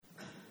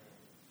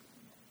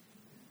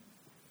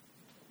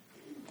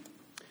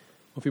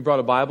If you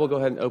brought a Bible, go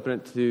ahead and open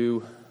it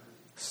to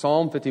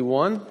Psalm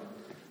 51.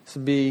 This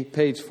would be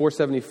page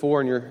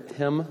 474 in your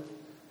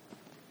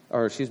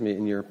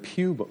in your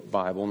pew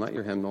Bible, not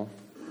your hymnal.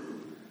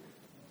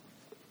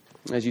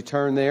 As you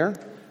turn there,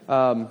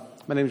 my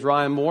name is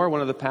Ryan Moore, one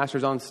of the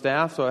pastors on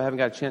staff, so I haven't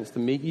got a chance to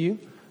meet you.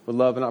 Would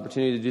love an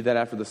opportunity to do that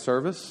after the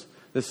service.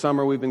 This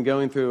summer, we've been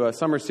going through a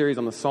summer series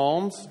on the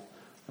Psalms.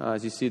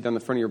 As you see down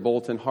the front of your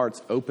bulletin,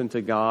 Hearts Open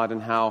to God,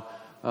 and how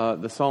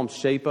the Psalms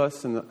shape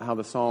us, and how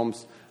the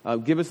Psalms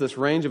give us this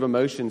range of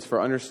emotions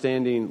for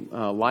understanding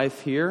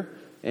life here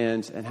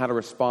and how to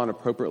respond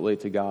appropriately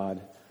to God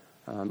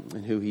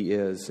and who He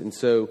is. And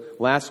so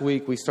last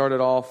week we started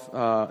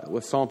off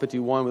with Psalm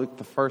 51. We looked at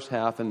the first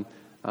half, and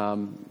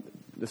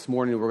this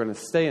morning we're going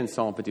to stay in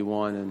Psalm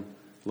 51 and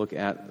look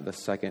at the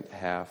second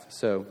half.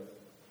 So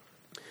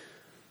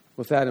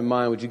with that in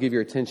mind, would you give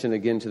your attention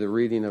again to the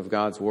reading of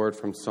God's Word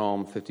from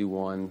Psalm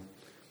 51?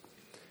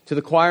 To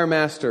the choir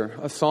master,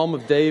 a psalm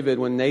of David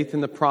when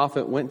Nathan the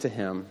prophet went to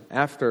him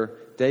after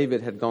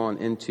David had gone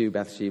into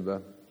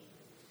Bathsheba.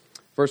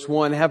 Verse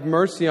 1, have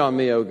mercy on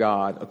me, O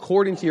God,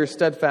 according to your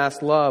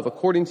steadfast love,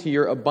 according to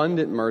your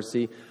abundant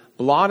mercy,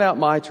 blot out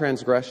my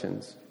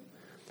transgressions.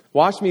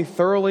 Wash me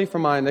thoroughly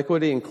from my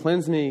iniquity and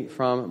cleanse me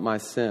from my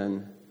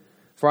sin.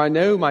 For I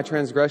know my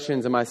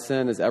transgressions and my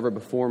sin is ever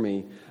before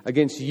me.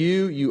 Against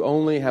you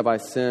only have I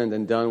sinned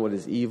and done what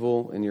is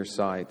evil in your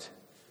sight,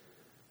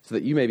 so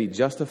that you may be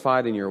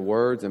justified in your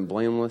words and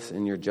blameless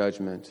in your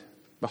judgment.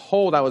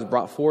 Behold, I was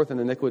brought forth in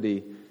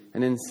iniquity,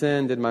 and in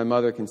sin did my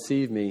mother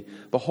conceive me.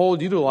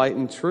 Behold, you delight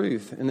in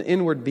truth in the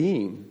inward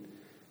being,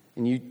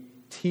 and you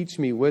teach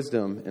me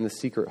wisdom in the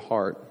secret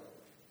heart.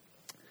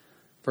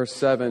 Verse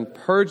 7,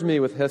 purge me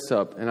with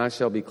hyssop, and I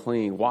shall be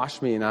clean.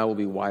 Wash me, and I will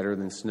be whiter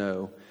than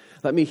snow.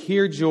 Let me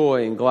hear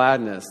joy and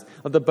gladness.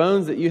 Let the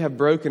bones that you have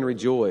broken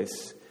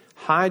rejoice.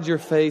 Hide your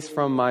face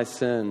from my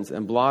sins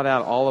and blot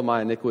out all of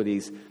my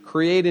iniquities.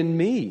 Create in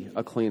me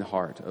a clean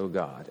heart, O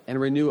God, and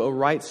renew a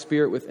right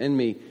spirit within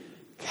me.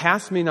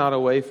 Cast me not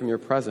away from your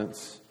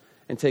presence,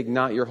 and take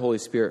not your Holy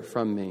Spirit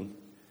from me.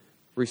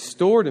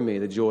 Restore to me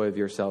the joy of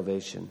your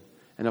salvation,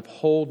 and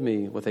uphold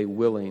me with a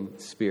willing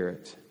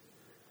spirit.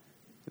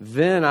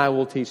 Then I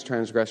will teach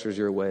transgressors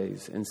your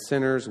ways, and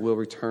sinners will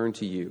return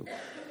to you.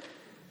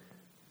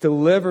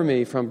 Deliver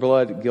me from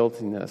blood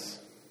guiltiness,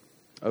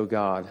 O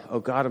God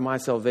of my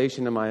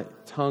salvation, and my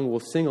tongue will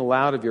sing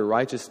aloud of your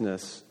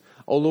righteousness.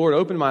 O Lord,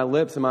 open my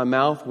lips, and my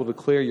mouth will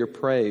declare your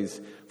praise.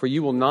 For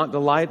you will not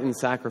delight in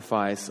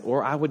sacrifice,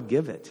 or I would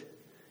give it.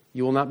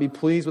 You will not be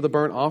pleased with a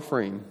burnt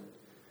offering.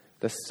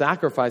 The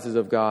sacrifices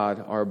of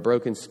God are a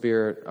broken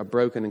spirit, a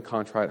broken and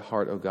contrite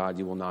heart, O God,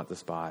 you will not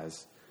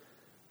despise.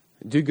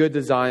 Do good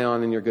to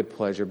Zion in your good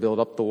pleasure. Build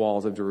up the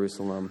walls of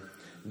Jerusalem.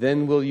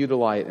 Then will you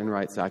delight in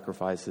right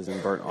sacrifices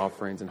and burnt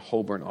offerings and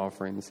whole burnt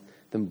offerings.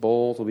 Then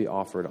bowls will be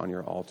offered on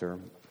your altar.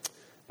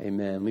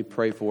 Amen. We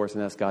pray for us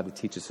and ask God to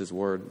teach us His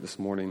word this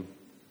morning.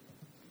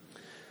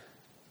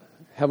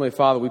 Heavenly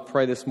Father, we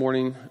pray this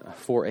morning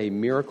for a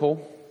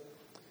miracle.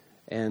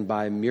 And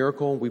by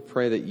miracle, we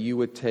pray that you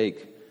would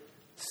take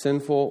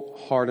sinful,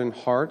 hardened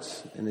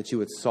hearts and that you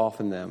would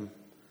soften them.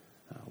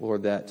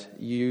 Lord, that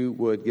you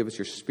would give us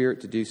your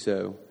Spirit to do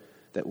so,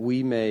 that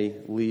we may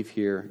leave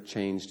here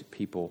changed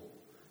people.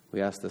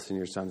 We ask this in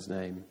your Son's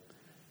name.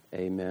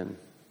 Amen.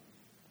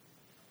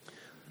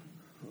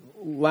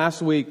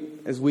 Last week,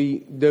 as we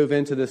dove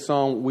into this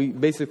psalm, we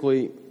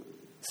basically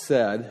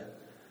said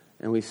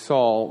and we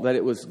saw that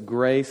it was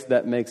grace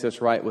that makes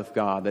us right with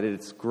God, that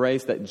it's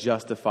grace that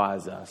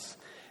justifies us,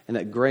 and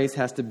that grace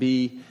has to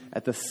be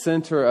at the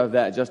center of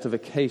that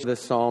justification of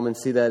this psalm, and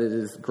see that it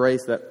is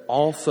grace that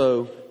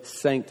also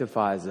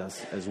sanctifies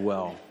us as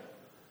well.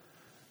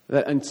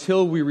 That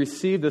until we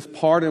receive this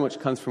pardon which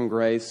comes from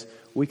grace,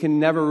 we can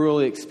never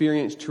really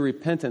experience true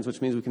repentance, which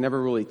means we can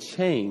never really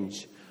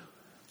change,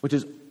 which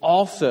is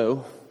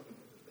also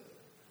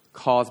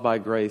caused by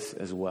grace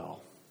as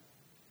well.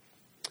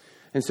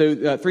 And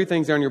so 3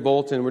 things there on your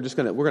bulletin. We're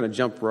going to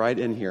jump right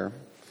in here.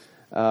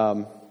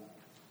 You'll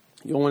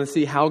want to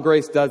see how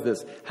grace does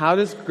this. How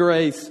does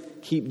grace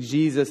keep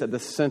Jesus at the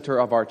center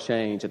of our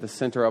change, at the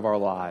center of our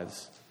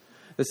lives?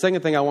 The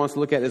second thing I want us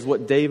to look at is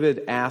what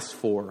David asked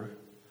for.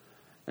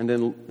 And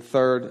then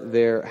third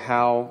there,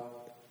 how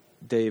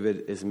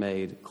David is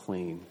made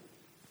clean.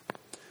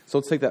 So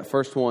let's take that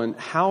first one.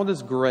 How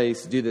does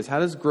grace do this? How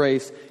does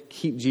grace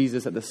keep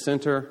Jesus at the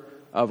center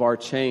of our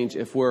change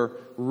if we're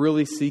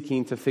really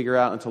seeking to figure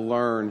out and to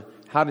learn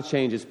how to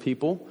change as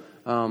people?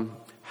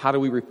 How do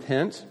we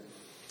repent?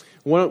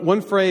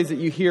 One phrase that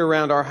you hear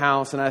around our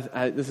house, and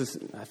I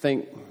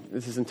think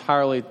this is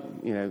entirely,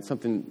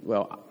 something,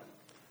 well,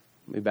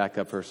 let me back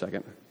up for a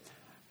second.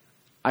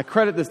 I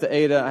credit this to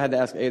Ada. I had to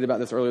ask Ada about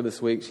this earlier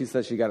this week. She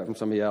said she got it from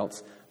somebody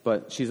else,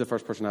 but she's the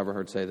first person I ever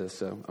heard say this,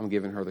 so I'm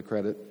giving her the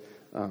credit.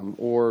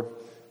 We'll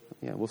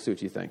see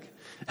what you think.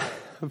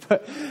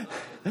 But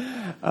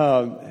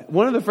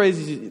one of the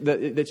phrases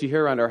that you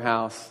hear around our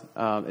house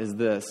is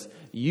this: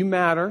 you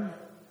matter,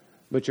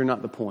 but you're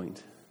not the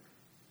point.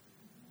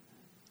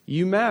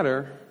 You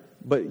matter,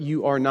 but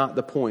you are not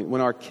the point.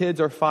 When our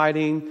kids are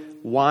fighting,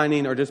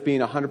 whining, or just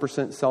being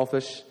 100%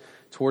 selfish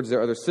towards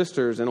their other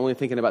sisters and only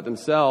thinking about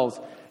themselves,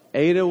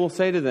 Ada will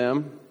say to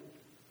them,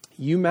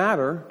 you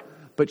matter,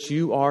 but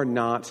you are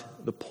not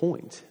the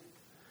point.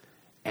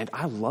 And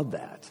I love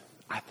that.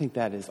 I think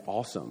that is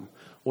awesome.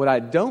 What I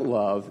don't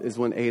love is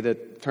when Ada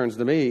turns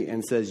to me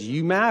and says,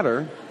 you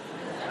matter,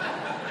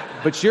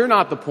 but you're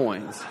not the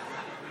point.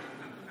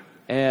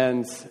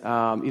 And,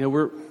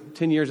 we're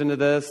 10 years into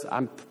this. I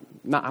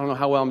don't know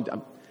how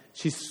well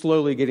she's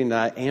slowly getting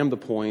that I am the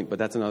point, but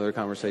that's another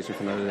conversation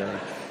for another day.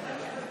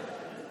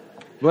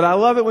 But I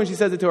love it when she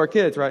says it to our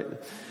kids, right?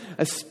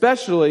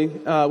 Especially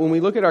when we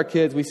look at our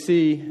kids, we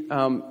see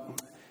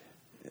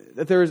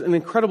that there's an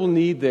incredible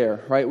need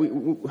there, right?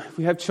 If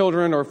we have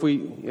children, or if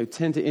we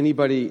tend to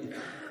anybody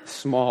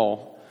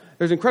small,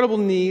 there's incredible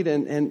need,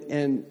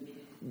 and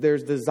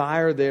there's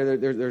desire there.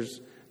 There's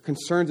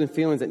concerns and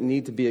feelings that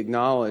need to be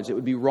acknowledged. It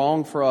would be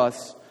wrong for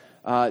us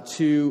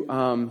to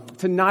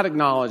not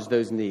acknowledge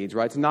those needs,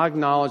 right? To not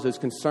acknowledge those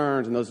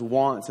concerns and those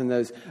wants and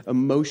those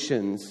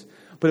emotions.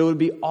 But it would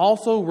be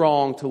also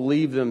wrong to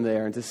leave them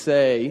there and to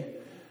say,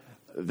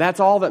 that's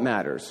all that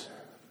matters.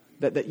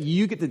 That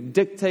you get to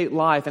dictate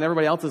life and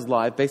everybody else's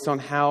life based on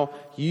how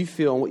you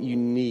feel and what you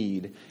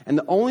need. And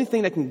the only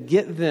thing that can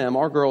get them,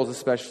 our girls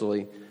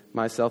especially,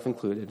 myself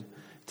included,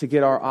 to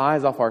get our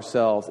eyes off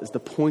ourselves is to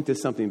point to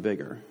something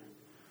bigger.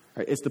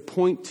 Right? It's to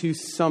point to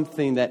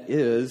something that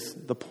is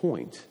the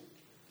point,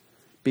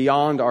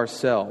 beyond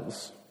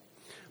ourselves.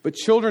 But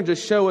children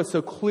just show us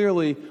so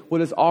clearly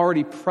what is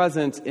already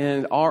present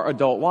in our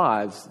adult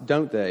lives,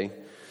 don't they?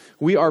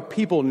 We are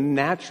people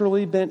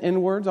naturally bent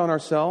inwards on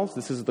ourselves.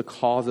 This is the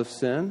cause of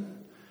sin.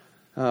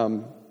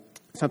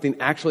 Something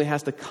actually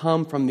has to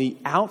come from the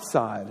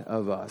outside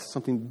of us,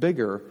 something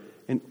bigger,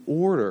 in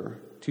order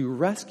to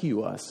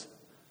rescue us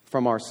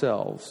from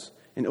ourselves,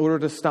 in order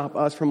to stop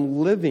us from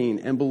living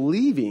and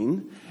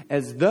believing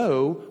as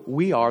though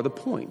we are the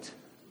point.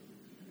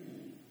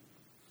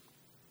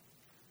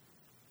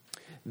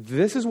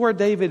 This is where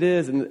David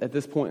is at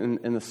this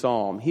point in the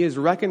psalm. He is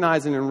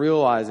recognizing and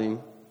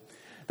realizing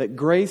that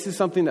grace is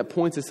something that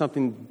points to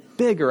something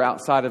bigger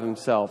outside of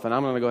himself. And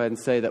I'm going to go ahead and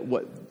say that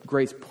what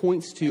grace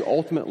points to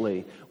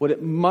ultimately, what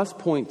it must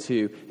point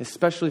to,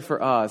 especially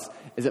for us,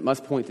 is it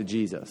must point to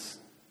Jesus.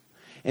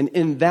 And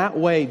in that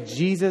way,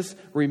 Jesus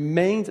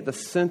remains at the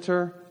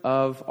center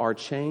of our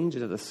change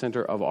and at the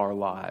center of our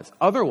lives.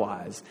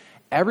 Otherwise,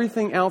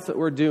 everything else that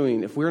we're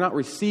doing, if we're not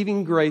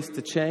receiving grace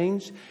to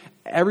change,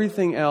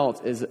 everything else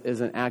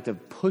is an act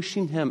of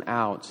pushing him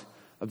out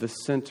of the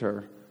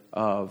center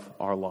of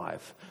our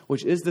life,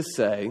 which is to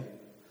say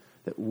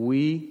that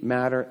we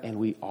matter and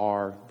we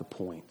are the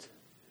point.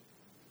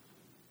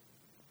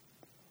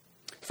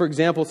 For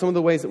example, some of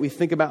the ways that we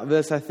think about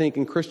this, I think,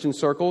 in Christian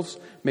circles,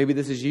 maybe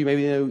this is you,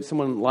 maybe you know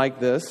someone like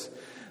this,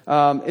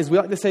 is we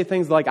like to say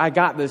things like, I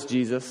got this,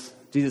 Jesus.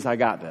 Jesus, I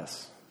got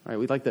this. Right?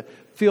 We'd like to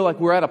feel like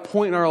we're at a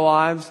point in our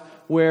lives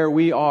where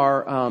we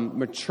are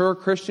mature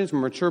Christians, we're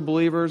mature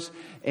believers,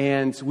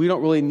 and we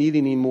don't really need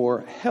any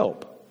more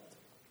help.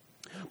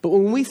 But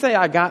when we say,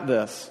 I got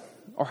this,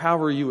 or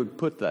however you would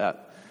put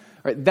that,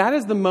 right, that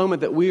is the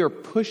moment that we are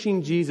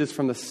pushing Jesus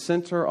from the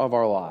center of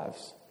our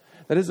lives.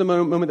 That is the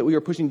moment that we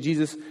are pushing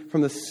Jesus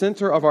from the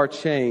center of our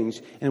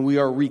change, and we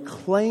are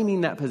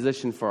reclaiming that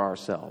position for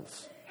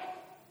ourselves.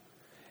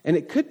 And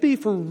it could be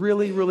for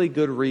really, really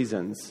good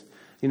reasons.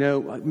 You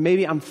know,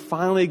 maybe I'm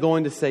finally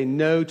going to say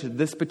no to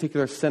this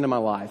particular sin in my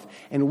life.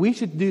 And we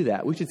should do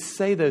that. We should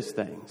say those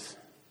things.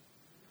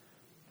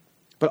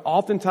 But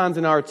oftentimes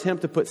in our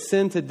attempt to put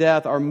sin to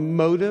death, our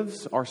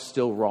motives are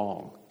still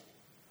wrong.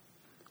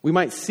 We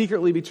might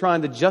secretly be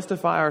trying to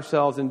justify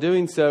ourselves in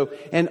doing so,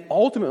 and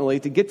ultimately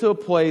to get to a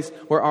place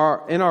where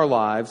in our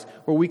lives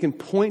where we can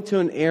point to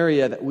an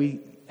area that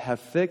we have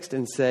fixed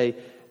and say,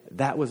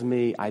 that was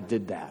me, I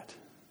did that.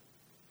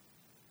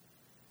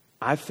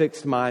 I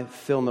fixed my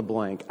fill in the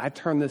blank. I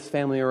turned this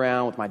family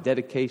around with my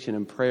dedication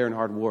and prayer and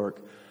hard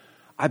work.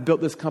 I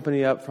built this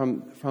company up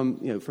from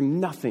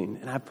nothing,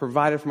 and I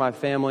provided for my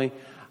family.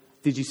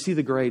 Did you see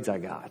the grades I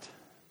got?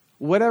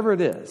 Whatever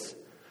it is,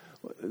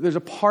 there's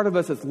a part of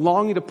us that's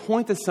longing to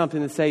point to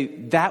something and say,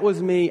 that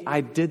was me,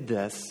 I did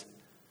this.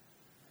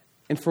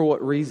 And for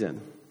what reason?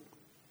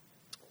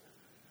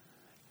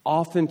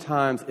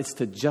 Oftentimes, it's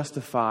to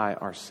justify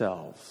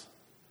ourselves.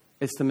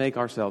 It's to make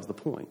ourselves the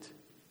point.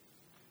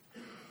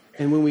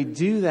 And when we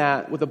do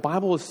that, what the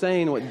Bible is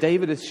saying, what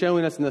David is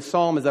showing us in the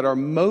psalm, is that our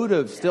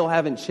motives still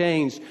haven't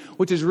changed,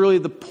 which is really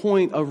the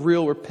point of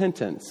real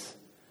repentance.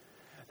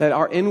 That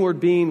our inward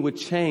being would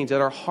change,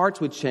 that our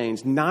hearts would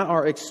change, not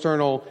our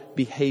external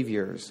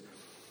behaviors.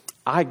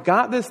 I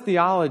got this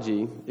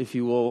theology, if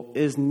you will,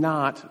 is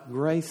not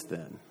grace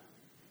then.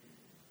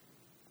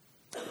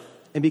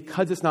 And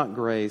because it's not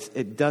grace,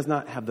 it does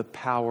not have the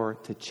power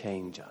to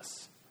change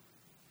us.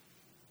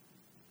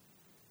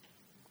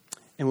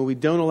 And when we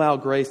don't allow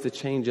grace to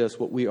change us,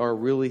 what we are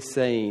really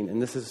saying,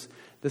 and this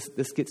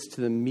gets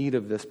to the meat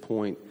of this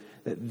point,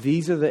 that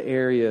these are the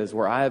areas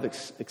where I have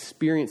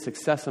experienced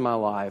success in my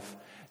life,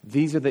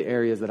 these are the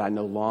areas that I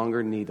no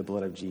longer need the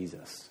blood of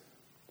Jesus.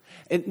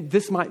 And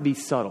this might be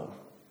subtle.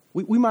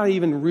 We might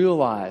even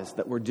realize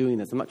that we're doing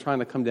this. I'm not trying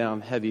to come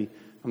down heavy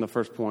on the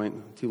first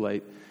point, too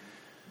late.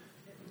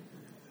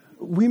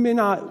 We may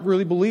not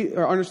really believe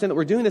or understand that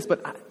we're doing this,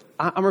 but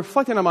I'm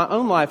reflecting on my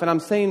own life, and I'm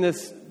saying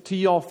this to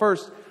you all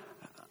first.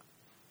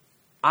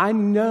 I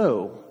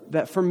know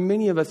that for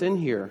many of us in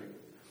here,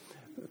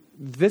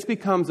 this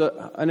becomes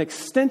an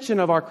extension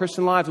of our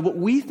Christian lives, what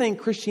we think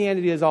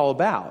Christianity is all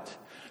about.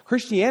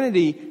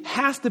 Christianity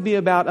has to be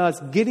about us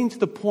getting to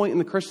the point in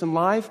the Christian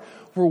life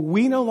where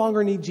we no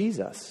longer need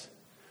Jesus,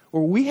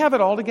 where we have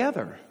it all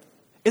together.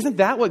 Isn't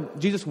that what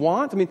Jesus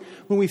wants? I mean,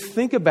 when we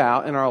think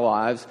about in our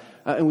lives,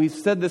 and we've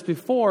said this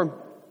before,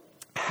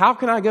 how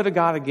can I go to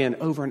God again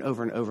over and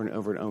over and over and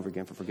over and over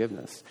again for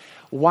forgiveness?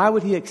 Why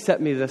would he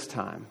accept me this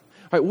time?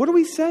 Right, what are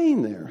we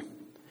saying there?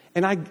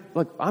 And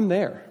I'm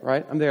there,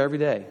 right? I'm there every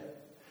day.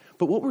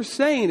 But what we're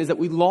saying is that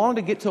we long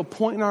to get to a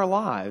point in our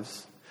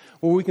lives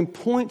where we can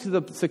point to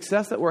the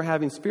success that we're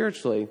having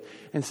spiritually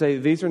and say,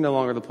 these are no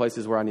longer the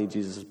places where I need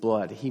Jesus'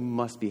 blood. He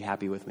must be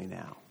happy with me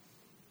now.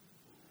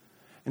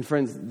 And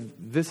friends,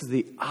 this is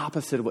the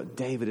opposite of what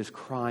David is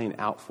crying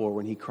out for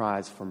when he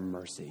cries for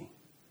mercy.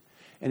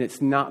 And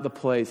it's not the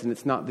place, and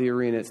it's not the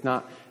arena, it's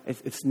not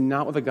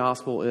what the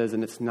gospel is,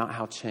 and it's not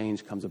how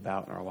change comes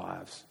about in our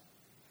lives.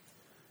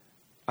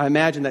 I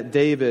imagine that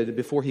David,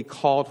 before he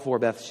called for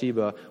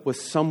Bathsheba,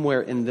 was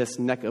somewhere in this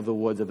neck of the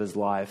woods of his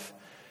life.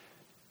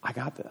 I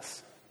got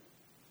this.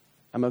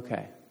 I'm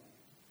okay.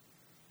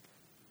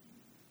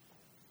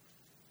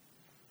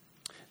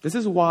 This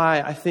is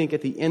why I think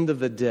at the end of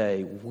the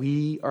day,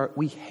 we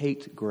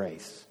hate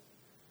grace.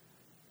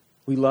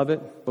 We love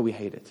it, but we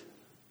hate it.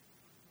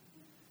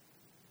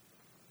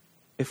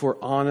 If we're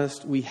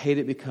honest, we hate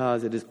it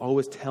because it is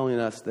always telling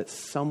us that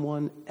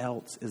someone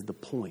else is the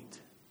point.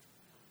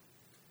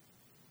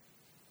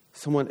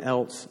 Someone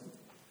else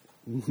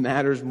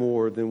matters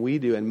more than we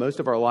do. And most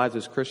of our lives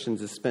as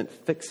Christians is spent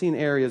fixing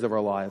areas of our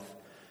life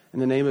in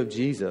the name of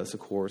Jesus, of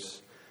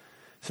course,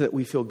 so that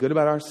we feel good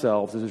about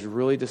ourselves. It is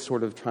really just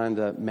sort of trying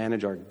to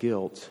manage our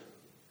guilt.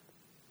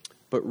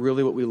 But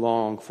really what we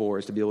long for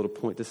is to be able to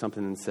point to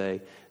something and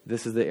say,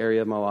 this is the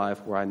area of my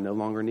life where I no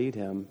longer need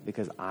him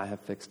because I have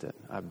fixed it.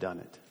 I've done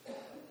it.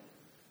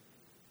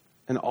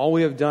 And all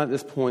we have done at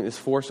this point is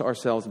force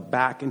ourselves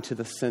back into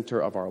the center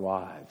of our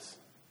lives.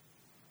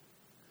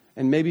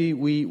 And maybe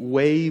we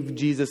wave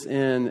Jesus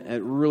in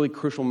at really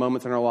crucial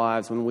moments in our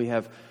lives when we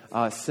have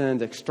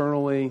sinned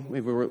externally.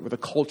 Maybe where the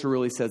culture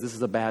really says this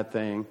is a bad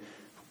thing.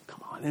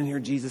 Come on in here,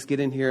 Jesus,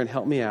 get in here and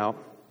help me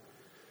out.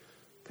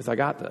 Because I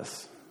got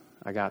this.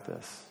 I got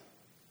this.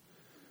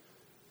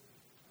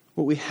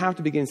 What we have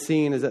to begin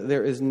seeing is that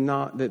there is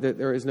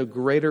no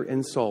greater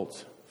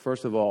insult,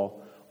 first of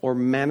all, or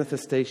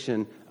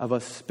manifestation of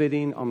us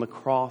spitting on the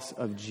cross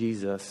of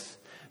Jesus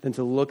than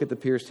to look at the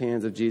pierced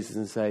hands of Jesus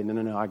and say,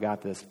 no, I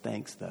got this.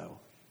 Thanks, though.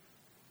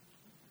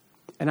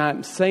 And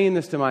I'm saying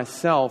this to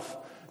myself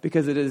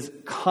because it is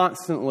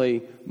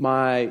constantly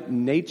my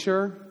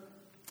nature.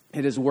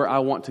 It is where I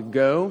want to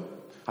go.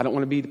 I don't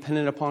want to be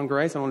dependent upon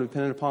grace. I don't want to be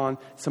dependent upon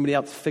somebody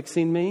else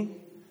fixing me.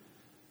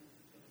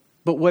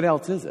 But what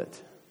else is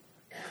it?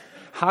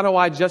 How do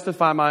I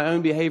justify my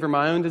own behavior,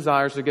 my own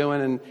desires to go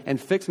in and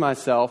fix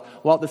myself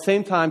while at the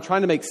same time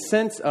trying to make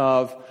sense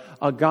of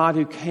a God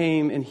who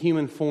came in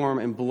human form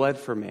and bled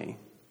for me?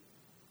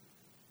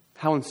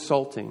 How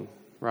insulting,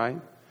 right?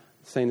 I'm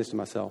saying this to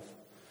myself.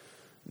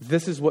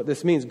 This is what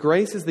this means.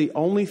 Grace is the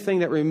only thing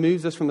that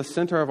removes us from the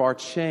center of our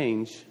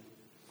change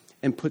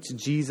and puts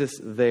Jesus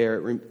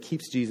there,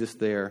 keeps Jesus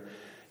there.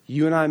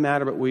 You and I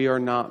matter, but we are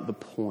not the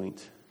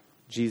point.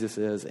 Jesus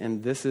is.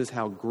 And this is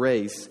how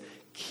grace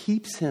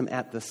keeps him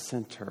at the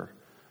center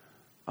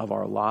of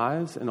our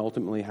lives and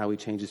ultimately how he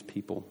changes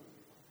people.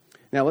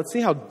 Now, let's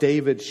see how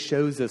David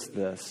shows us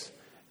this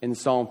in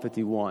Psalm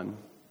 51.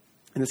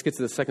 And this gets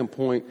to the second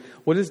point.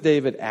 What does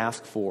David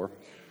ask for?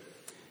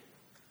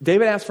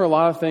 David asks for a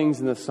lot of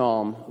things in the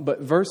psalm, but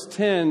verse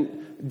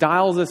 10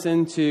 dials us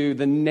into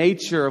the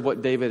nature of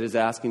what David is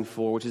asking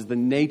for, which is the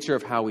nature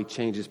of how he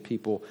changes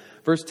people.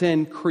 Verse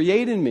 10,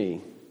 create in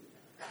me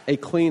a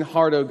clean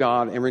heart, O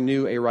God, and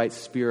renew a right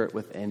spirit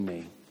within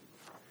me.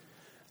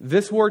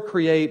 This word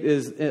create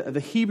is the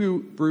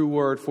Hebrew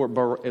word for,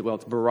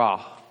 it's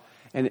barah.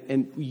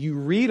 And you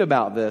read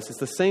about this. It's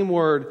the same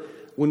word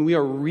when we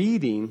are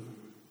reading,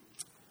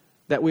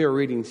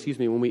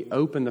 when we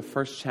open the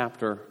first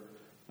chapter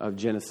of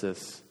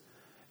Genesis.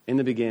 In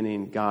the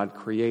beginning, God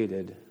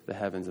created the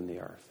heavens and the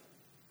earth.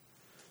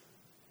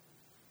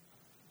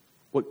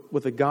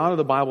 What the God of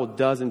the Bible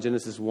does in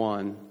Genesis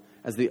 1,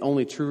 as the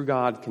only true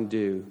God can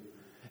do,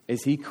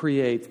 is he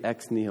creates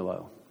ex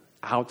nihilo,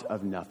 out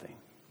of nothing.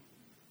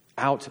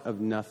 Out of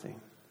nothing.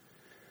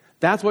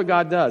 That's what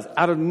God does.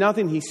 Out of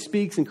nothing, he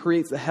speaks and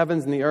creates the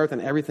heavens and the earth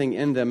and everything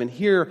in them. And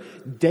here,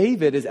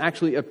 David is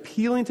actually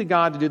appealing to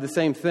God to do the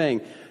same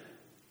thing,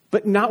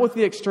 but not with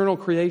the external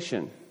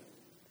creation.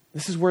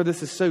 This is where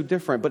this is so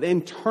different. But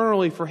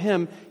internally for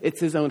him,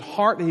 it's his own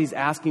heart that he's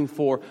asking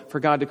for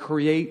God to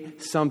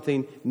create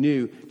something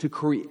new, to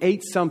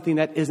create something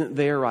that isn't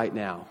there right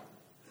now,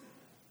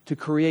 to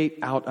create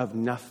out of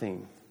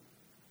nothing.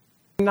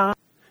 So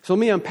let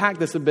me unpack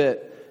this a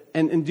bit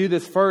and do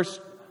this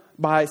first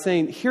by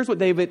saying, here's what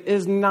David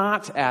is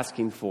not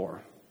asking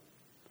for.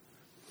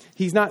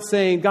 He's not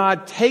saying,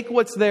 God, take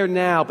what's there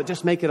now, but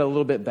just make it a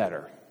little bit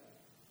better.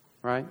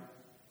 Right?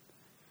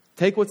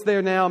 Take what's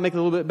there now, make it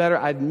a little bit better.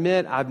 I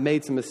admit I've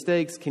made some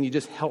mistakes. Can you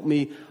just help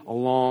me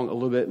along a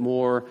little bit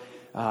more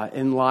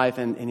in life?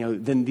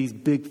 And then these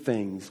big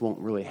things won't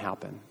really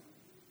happen.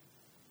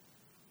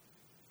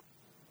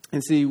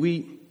 And see,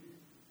 we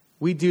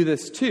do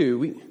this too.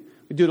 We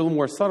do it a little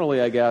more subtly,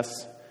 I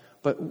guess.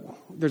 But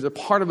there's a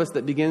part of us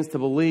that begins to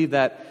believe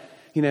that,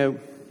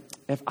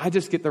 if I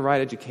just get the right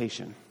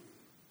education,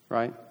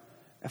 right?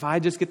 If I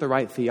just get the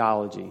right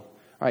theology,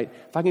 right?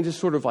 If I can just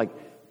sort of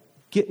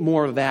get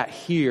more of that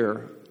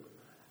here,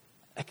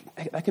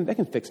 that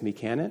can fix me,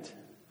 can it?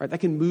 Right? That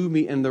can move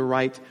me in the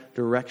right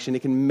direction.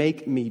 It can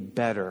make me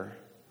better.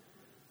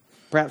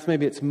 Perhaps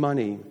maybe it's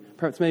money.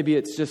 Perhaps maybe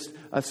it's just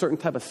a certain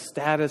type of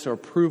status or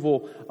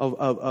approval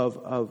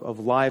of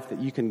life that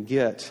you can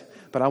get.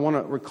 But I want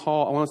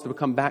us to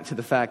come back to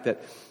the fact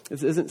that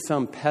this isn't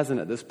some peasant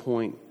at this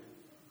point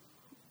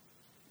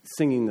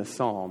singing this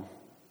psalm,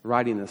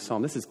 writing this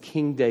psalm. This is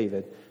King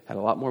David. Had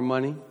a lot more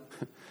money,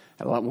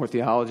 had a lot more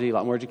theology, a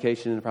lot more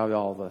education than probably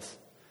all of us,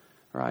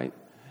 right?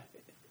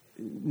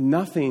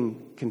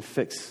 Nothing can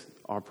fix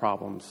our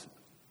problems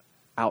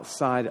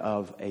outside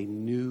of a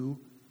new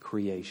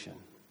creation.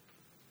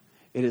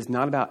 It is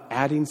not about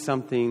adding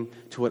something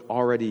to what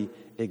already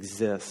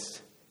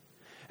exists.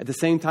 At the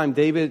same time,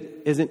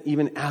 David isn't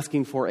even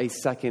asking for a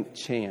second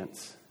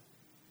chance.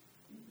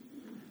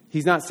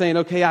 He's not saying,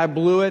 okay, I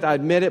blew it, I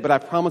admit it, but I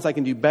promise I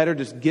can do better.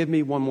 Just give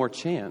me one more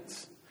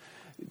chance.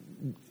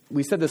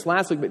 We said this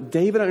last week, but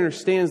David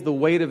understands the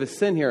weight of his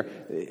sin here.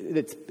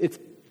 It's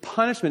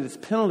punishment, it's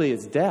penalty,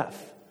 it's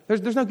death.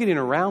 There's no getting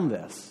around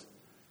this.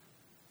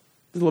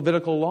 This is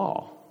Levitical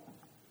law.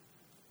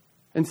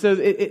 And so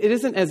it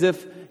isn't as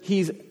if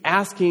he's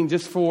asking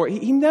just for,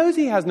 he knows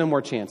he has no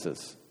more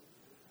chances.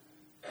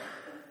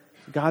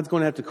 God's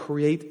going to have to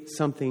create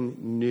something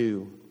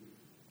new.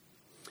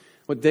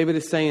 What David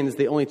is saying is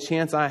the only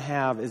chance I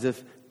have is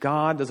if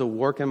God does a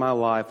work in my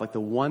life like the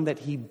one that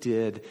he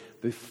did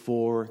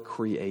before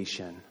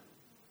creation.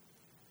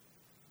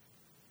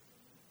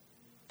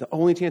 The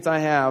only chance I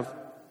have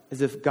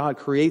is if God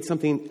creates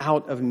something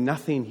out of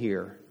nothing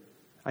here.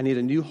 I need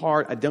a new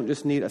heart. I don't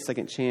just need a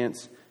second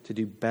chance to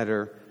do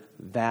better.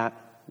 That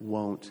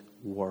won't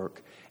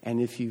work.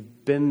 And if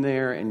you've been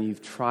there and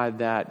you've tried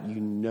that, you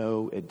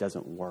know it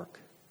doesn't work.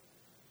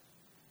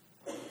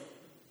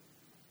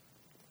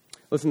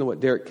 Listen to what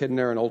Derek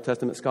Kidner, an Old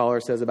Testament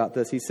scholar, says about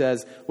this. He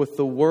says, with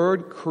the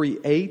word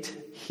create,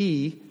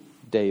 he,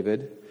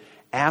 David,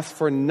 asked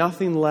for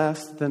nothing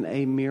less than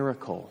a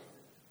miracle.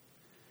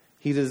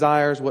 He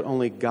desires what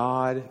only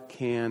God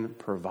can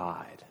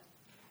provide.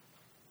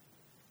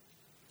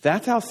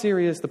 That's how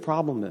serious the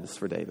problem is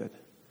for David.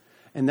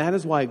 And that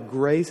is why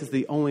grace is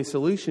the only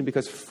solution.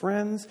 Because,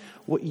 friends,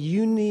 what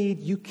you need,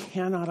 you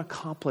cannot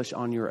accomplish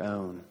on your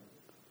own.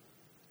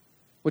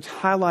 Which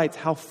highlights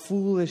how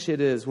foolish it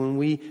is when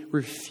we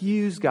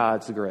refuse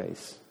God's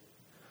grace.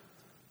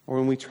 Or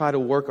when we try to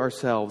work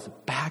ourselves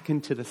back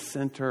into the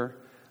center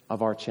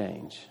of our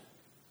change.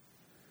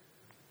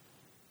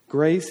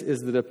 Grace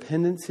is the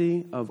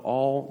dependency of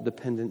all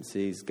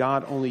dependencies.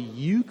 God, only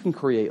you can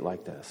create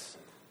like this.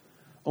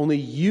 Only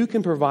you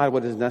can provide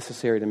what is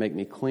necessary to make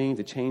me clean,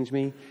 to change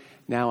me.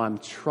 Now I'm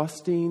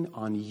trusting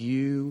on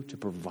you to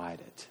provide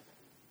it.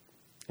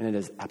 And it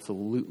is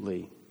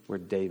absolutely where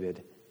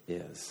David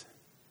is.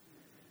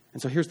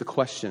 And so here's the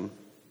question.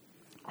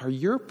 Are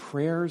your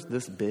prayers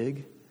this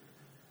big?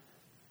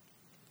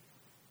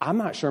 I'm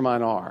not sure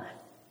mine are.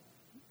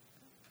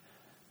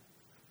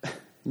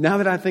 Now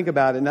that I think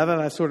about it, now that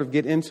I sort of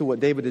get into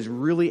what David is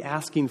really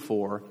asking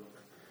for,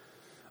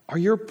 are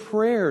your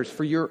prayers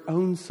for your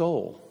own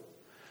soul,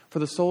 for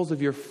the souls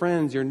of your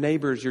friends, your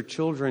neighbors, your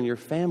children, your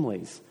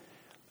families,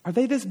 are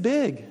they this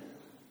big?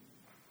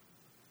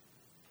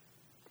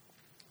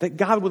 That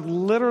God would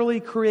literally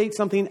create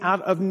something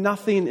out of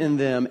nothing in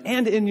them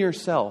and in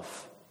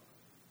yourself.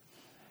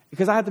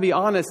 Because I have to be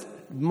honest,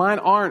 mine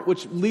aren't,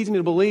 which leads me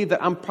to believe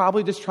that I'm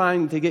probably just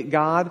trying to get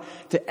God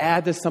to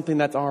add to something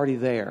that's already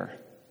there.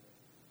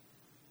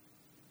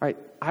 Right?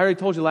 I already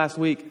told you last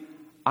week,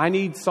 I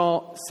need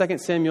 2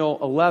 Samuel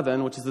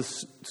 11, which is the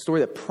story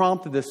that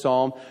prompted this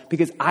psalm,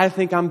 because I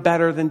think I'm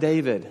better than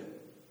David.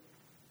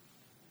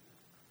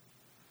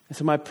 And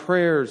so my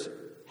prayers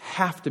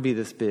have to be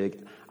this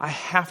big. I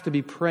have to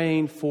be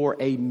praying for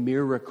a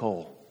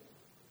miracle.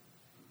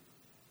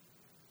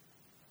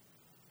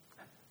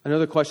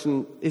 Another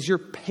question, is your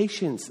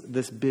patience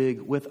this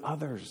big with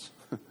others?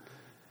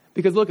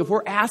 Because look, if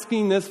we're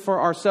asking this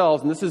for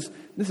ourselves, and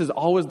this is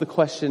always the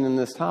question in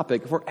this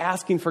topic, if we're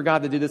asking for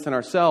God to do this in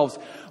ourselves,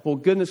 well,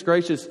 goodness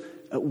gracious,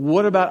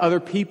 what about other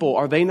people?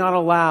 Are they not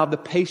allowed the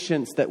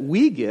patience that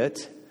we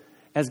get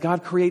as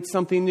God creates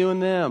something new in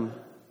them?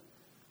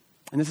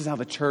 And this is how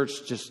the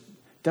church just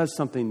does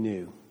something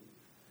new.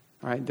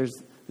 All right?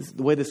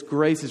 The way this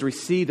grace is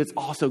received, it's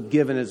also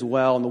given as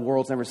well, and the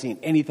world's never seen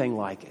anything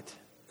like it.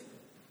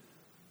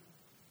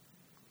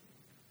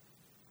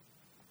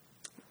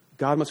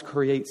 God must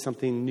create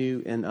something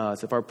new in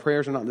us. If our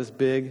prayers are not this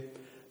big,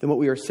 then what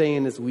we are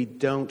saying is we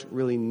don't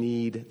really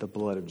need the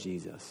blood of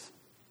Jesus.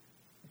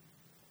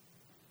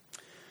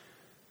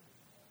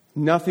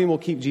 Nothing will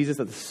keep Jesus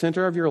at the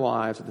center of your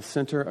lives, at the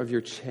center of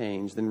your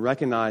change, than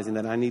recognizing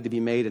that I need to be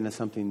made into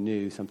something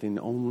new, something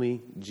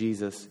only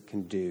Jesus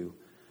can do.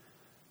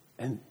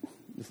 And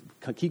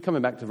keep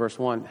coming back to verse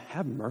 1.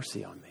 Have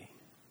mercy on me.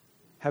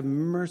 Have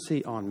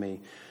mercy on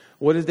me.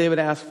 What does David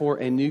ask for?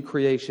 A new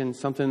creation,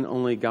 something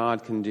only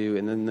God can do.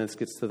 And then this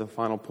gets to the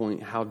final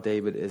point, how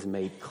David is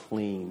made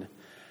clean.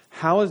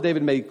 How is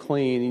David made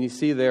clean? And you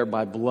see there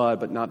by blood,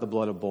 but not the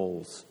blood of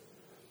bulls.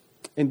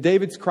 In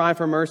David's cry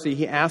for mercy,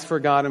 he asked for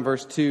God in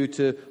verse 2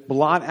 to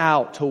blot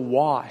out, to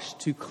wash,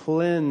 to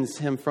cleanse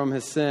him from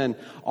his sin.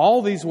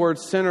 All these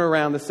words center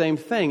around the same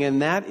thing,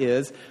 and that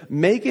is,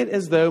 make it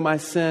as though my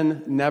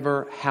sin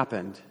never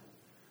happened.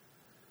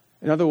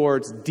 In other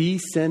words,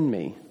 de-sin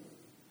me.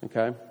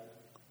 Okay?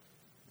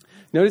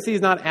 Notice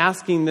he's not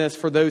asking this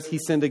for those he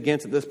sinned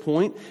against at this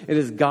point. It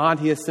is God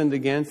he has sinned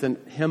against and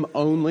him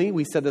only.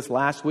 We said this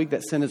last week,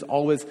 that sin is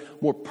always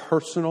more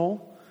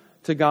personal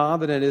to God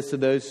than it is to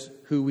those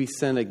who we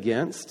sin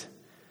against.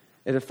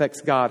 It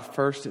affects God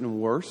first and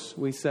worse,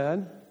 we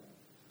said.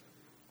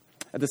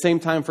 At the same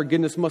time,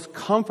 forgiveness must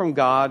come from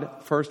God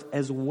first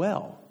as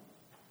well.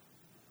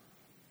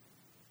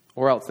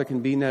 Or else there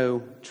can be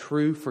no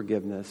true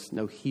forgiveness,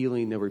 no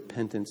healing, no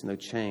repentance, no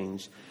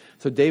change.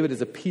 So David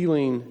is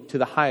appealing to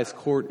the highest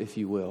court, if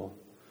you will,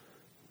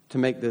 to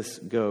make this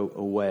go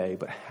away.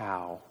 But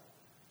how?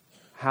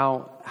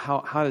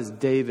 How does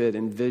David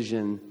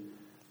envision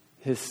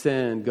his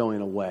sin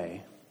going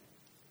away?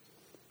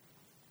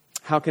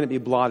 How can it be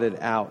blotted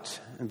out?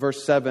 And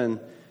verse 7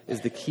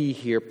 is the key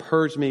here.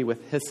 Purge me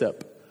with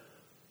hyssop.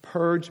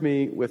 Purge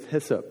me with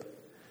hyssop.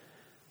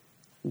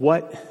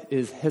 What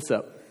is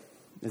hyssop?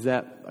 Is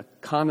that a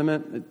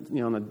condiment,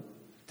 on the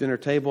dinner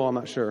table? I'm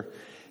not sure.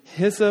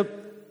 Hyssop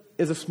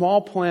is a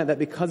small plant that,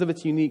 because of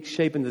its unique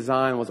shape and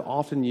design, was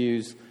often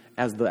used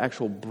as the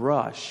actual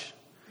brush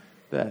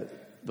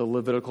that the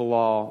Levitical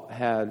law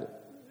had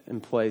in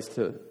place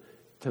to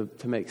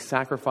make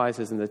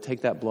sacrifices and to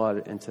take that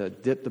blood and to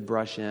dip the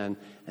brush in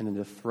and then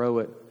to throw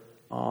it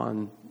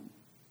on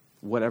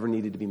whatever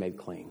needed to be made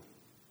clean.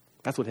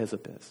 That's what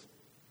hyssop is.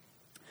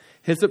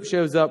 Hyssop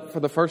shows up for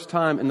the first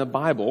time in the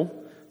Bible,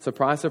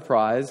 surprise,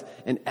 surprise,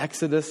 in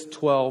Exodus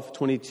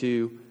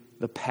 12:22,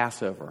 the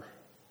Passover.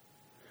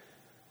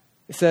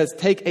 It says,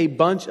 take a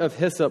bunch of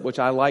hyssop, which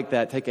I like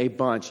that, take a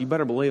bunch. You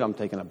better believe I'm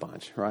taking a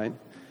bunch, right?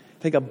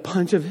 Take a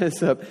bunch of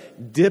hyssop,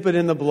 dip it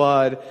in the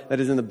blood that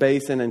is in the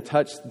basin, and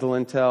touch the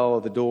lintel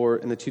of the door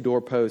and the two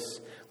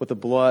doorposts with the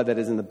blood that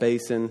is in the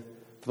basin.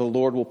 For the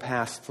Lord will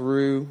pass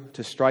through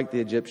to strike the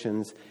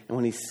Egyptians. And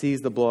when he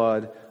sees the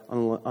blood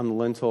on the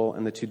lintel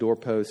and the two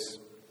doorposts,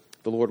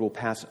 the Lord will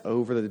pass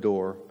over the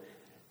door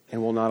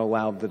and will not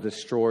allow the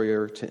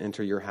destroyer to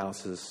enter your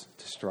houses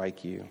to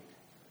strike you.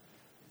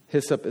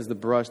 Hyssop is the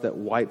brush that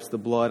wipes the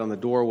blood on the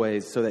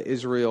doorways so that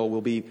Israel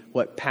will be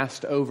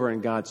passed over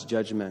in God's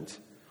judgment.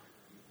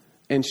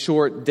 In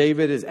short,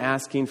 David is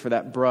asking for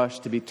that brush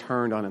to be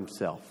turned on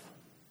himself.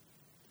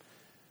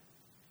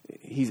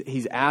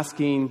 He's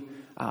asking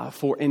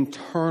for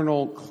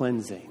internal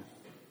cleansing.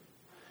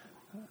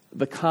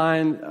 The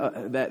kind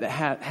that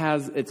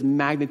has its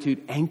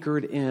magnitude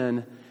anchored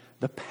in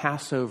the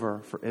Passover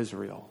for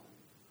Israel.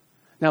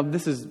 Now,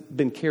 this has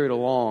been carried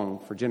along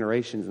for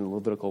generations in the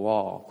Levitical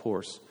law, of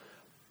course.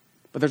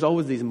 But there's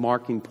always these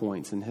marking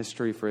points in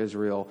history for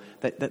Israel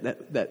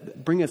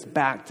that bring us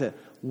back to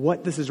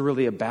what this is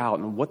really about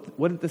and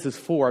what this is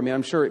for. I mean,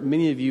 I'm sure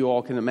many of you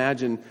all can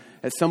imagine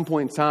at some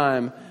point in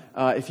time,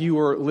 if you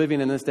were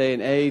living in this day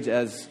and age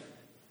as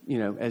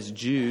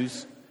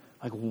Jews,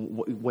 like,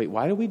 wait,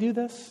 why do we do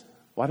this?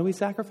 Why do we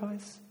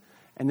sacrifice?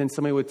 And then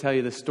somebody would tell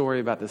you the story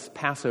about this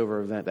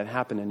Passover event that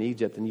happened in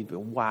Egypt, and you'd be,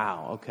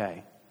 wow,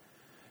 okay.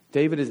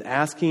 David is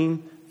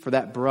asking for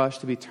that brush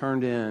to be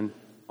turned in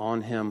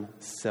on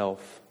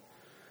himself.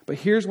 But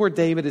here's where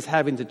David is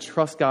having to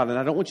trust God, and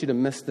I don't want you to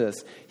miss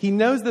this. He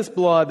knows this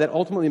blood that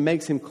ultimately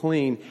makes him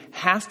clean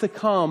has to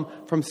come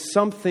from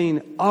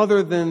something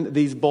other than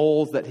these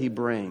bowls that he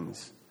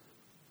brings.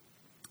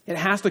 It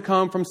has to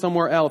come from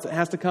somewhere else. It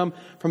has to come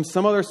from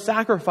some other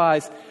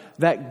sacrifice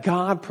that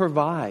God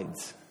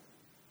provides.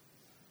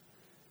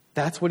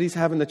 That's what he's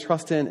having to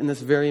trust in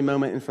this very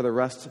moment and for the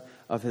rest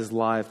of his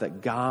life,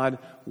 that God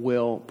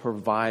will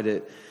provide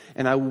it.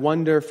 And I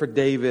wonder for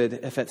David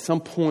if at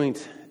some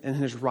point in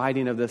his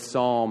writing of this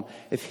psalm,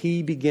 if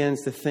he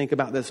begins to think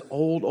about this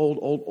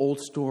old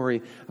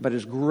story about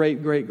his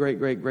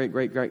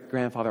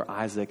great-great-great-great-great-great-grandfather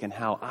Isaac, and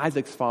how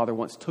Isaac's father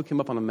once took him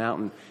up on a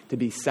mountain to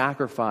be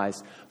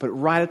sacrificed. But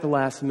right at the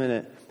last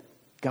minute,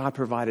 God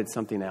provided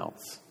something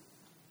else.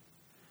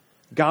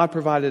 God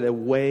provided a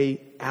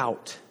way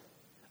out,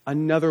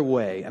 another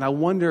way. And I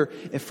wonder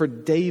if for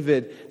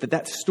David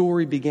that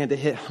story began to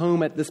hit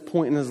home at this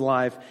point in his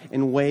life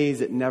in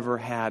ways it never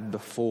had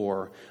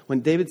before.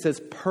 When David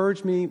says,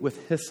 "Purge me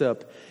with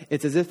hyssop,"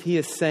 it's as if he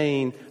is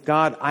saying,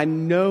 God, I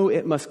know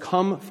it must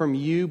come from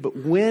you, but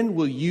when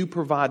will you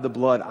provide the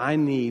blood I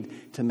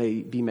need to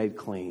be made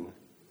clean?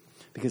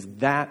 Because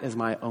that is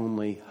my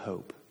only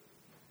hope.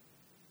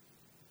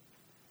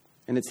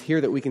 And it's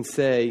here that we can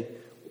say,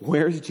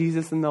 where's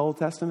Jesus in the Old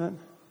Testament?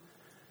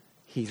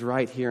 He's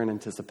right here in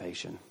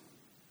anticipation.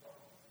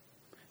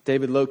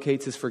 David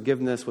locates his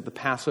forgiveness with the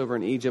Passover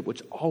in Egypt,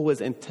 which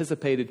always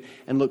anticipated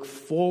and looked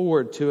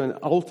forward to an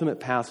ultimate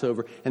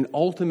Passover, an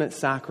ultimate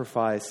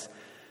sacrifice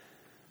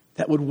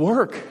that would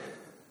work,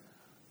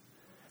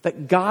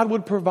 that God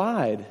would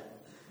provide.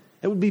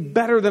 It would be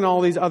better than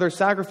all these other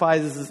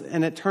sacrifices.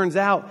 And it turns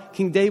out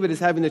King David is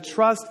having to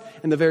trust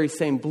in the very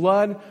same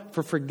blood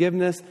for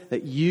forgiveness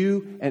that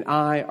you and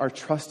I are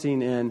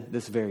trusting in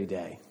this very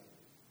day.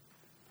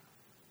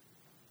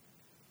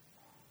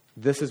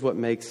 This is what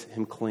makes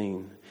him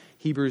clean.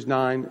 Hebrews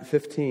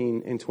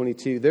 9:15 and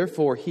 22.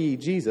 Therefore, he,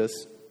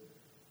 Jesus,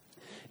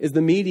 is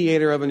the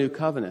mediator of a new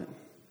covenant,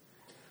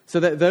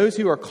 so that those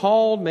who are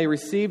called may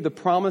receive the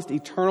promised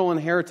eternal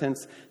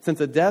inheritance,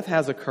 since a death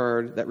has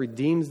occurred that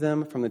redeems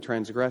them from the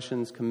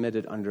transgressions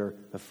committed under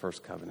the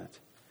first covenant.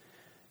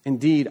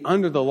 Indeed,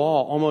 under the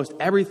law, almost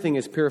everything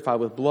is purified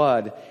with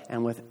blood,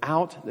 and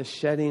without the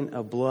shedding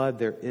of blood,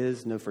 there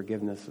is no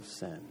forgiveness of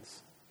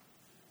sins.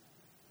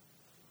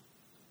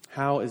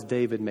 How is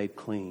David made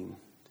clean?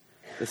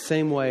 The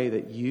same way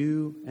that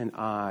you and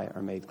I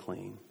are made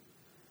clean.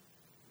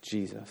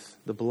 Jesus.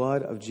 The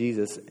blood of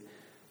Jesus.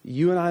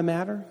 You and I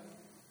matter.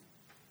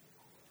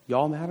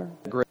 Y'all matter.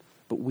 Great.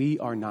 But we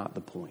are not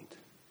the point.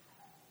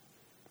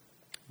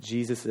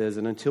 Jesus is.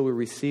 And until we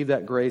receive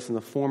that grace in the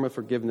form of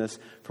forgiveness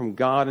from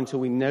God, until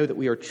we know that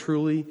we are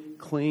truly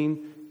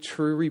clean,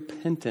 true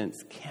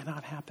repentance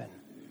cannot happen.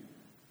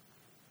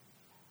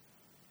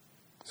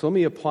 So let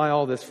me apply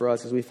all this for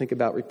us as we think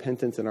about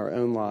repentance in our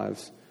own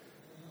lives.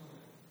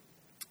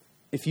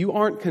 If you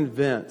aren't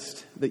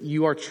convinced that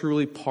you are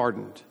truly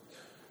pardoned,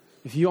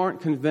 if you aren't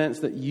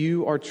convinced that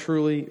you are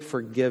truly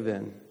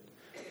forgiven,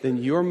 then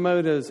your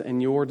motives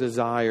and your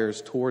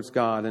desires towards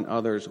God and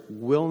others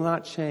will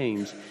not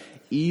change,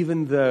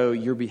 even though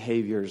your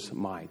behaviors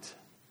might.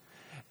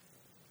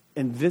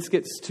 And this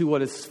gets to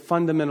what is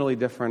fundamentally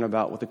different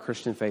about what the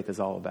Christian faith is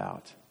all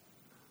about.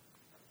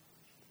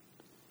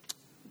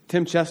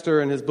 Tim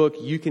Chester, in his book,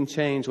 You Can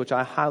Change, which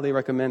I highly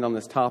recommend on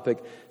this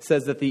topic,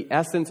 says that the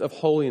essence of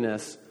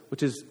holiness,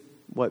 which is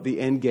what the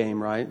end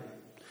game, right?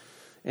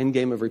 End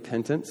game of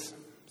repentance.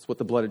 It's what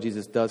the blood of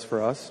Jesus does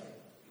for us.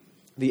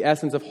 The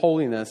essence of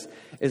holiness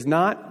is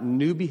not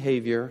new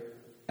behavior,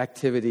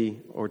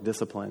 activity, or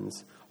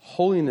disciplines.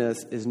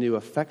 Holiness is new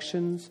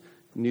affections,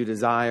 new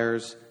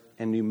desires,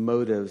 and new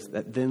motives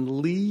that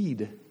then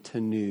lead to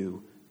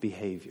new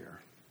behavior.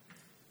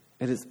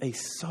 It is a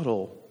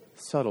subtle,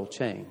 subtle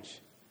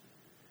change.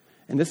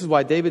 And this is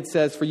why David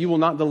says, "For you will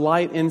not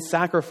delight in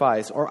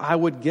sacrifice, or I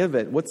would give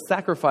it." What's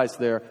sacrifice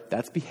there?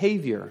 That's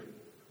behavior.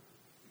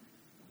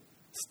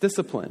 It's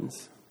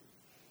disciplines.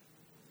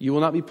 You will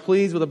not be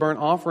pleased with a burnt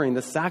offering.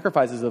 The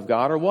sacrifices of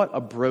God are what?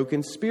 A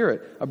broken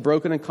spirit, a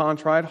broken and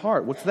contrite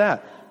heart. What's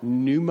that?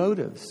 New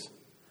motives,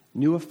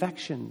 new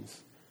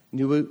affections,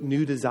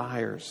 new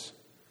desires,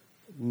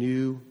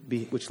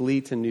 which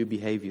lead to new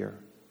behavior.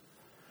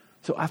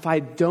 So if I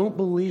don't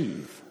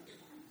believe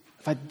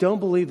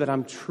that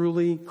I'm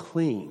truly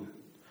clean,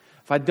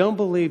 if I don't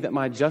believe that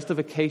my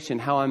justification,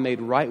 how I'm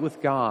made right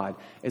with God,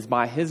 is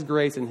by His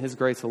grace and His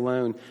grace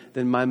alone,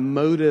 then my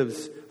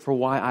motives for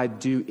why I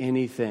do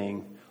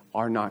anything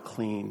are not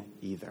clean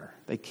either.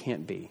 They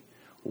can't be.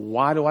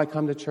 Why do I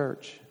come to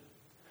church?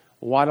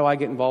 Why do I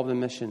get involved in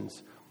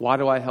missions? Why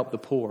do I help the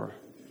poor?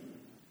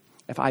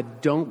 If I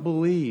don't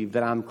believe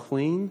that I'm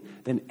clean,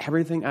 then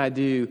everything I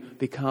do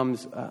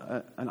becomes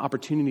an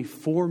opportunity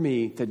for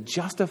me to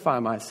justify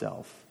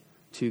myself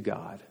to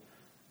God.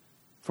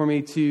 For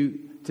me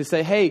to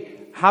say, hey,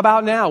 how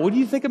about now? What do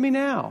you think of me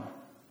now?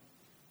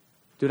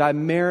 Did I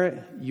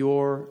merit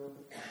your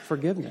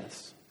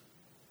forgiveness?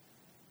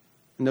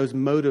 And those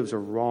motives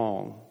are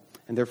wrong,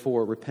 and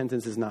therefore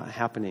repentance is not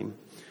happening.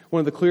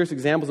 One of the clearest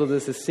examples of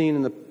this is seen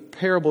in the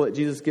parable that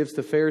Jesus gives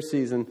to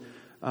Pharisees in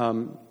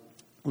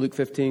Luke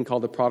 15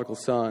 called the prodigal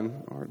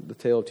son, or the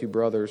tale of two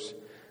brothers.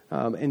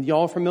 And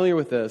y'all are familiar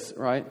with this,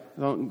 right?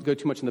 I don't go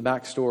too much in the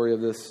backstory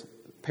of this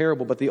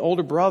parable, but the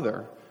older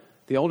brother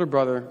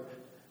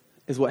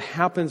is what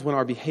happens when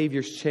our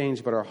behaviors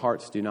change but our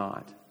hearts do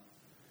not.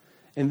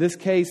 In this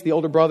case, the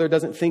older brother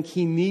doesn't think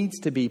he needs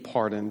to be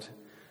pardoned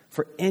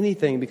for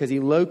anything because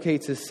he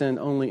locates his sin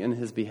only in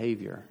his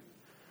behavior.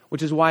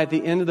 Which is why at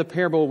the end of the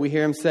parable we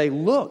hear him say,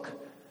 look,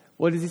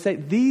 what does he say?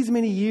 These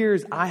many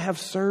years I have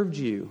served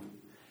you,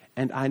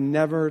 and I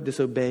never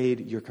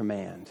disobeyed your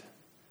command.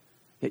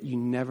 Yet you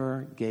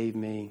never gave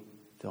me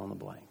fill in the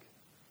blank.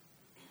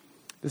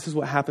 This is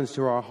what happens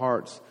to our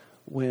hearts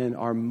when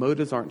our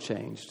motives aren't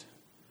changed,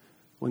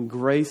 when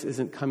grace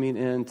isn't coming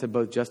in to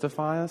both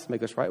justify us,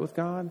 make us right with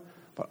God,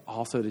 but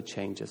also to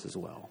change us as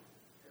well.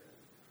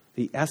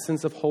 The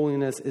essence of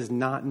holiness is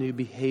not new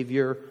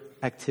behavior,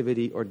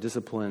 activity, or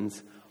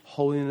disciplines.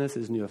 Holiness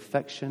is new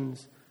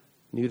affections,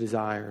 new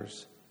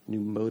desires, new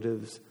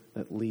motives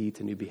that lead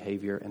to new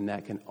behavior, and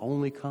that can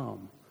only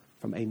come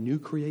from a new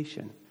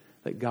creation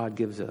that God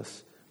gives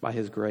us by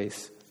his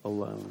grace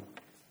alone.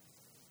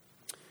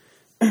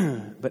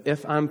 But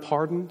if I'm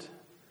pardoned,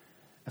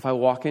 if I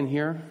walk in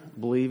here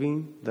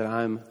believing that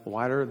I'm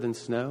whiter than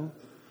snow,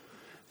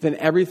 then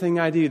everything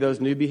I do,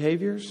 those new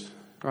behaviors,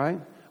 right?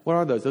 What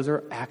are those? Those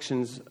are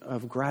actions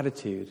of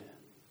gratitude,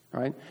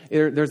 right?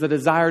 There's a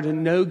desire to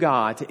know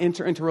God, to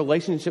enter into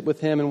relationship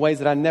with him in ways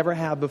that I never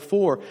have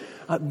before.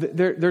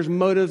 There's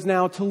motives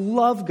now to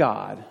love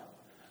God,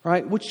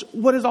 right?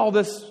 What is all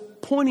this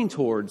pointing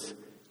towards?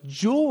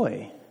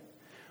 Joy,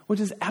 which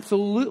is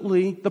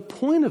absolutely the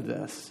point of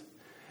this.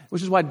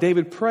 Which is why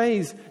David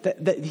prays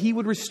that he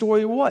would restore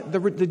what?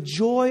 The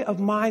joy of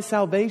my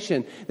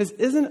salvation. This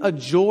isn't a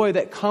joy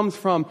that comes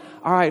from,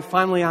 all right,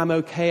 finally I'm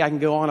okay, I can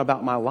go on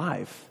about my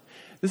life.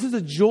 This is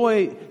a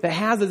joy that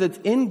has as its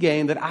end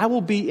game that I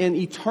will be in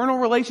eternal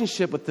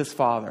relationship with this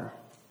Father.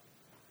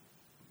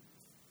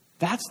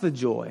 That's the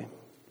joy.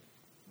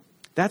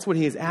 That's what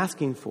he is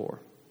asking for.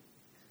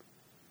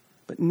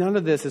 But none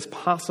of this is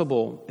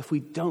possible if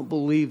we don't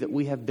believe that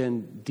we have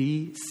been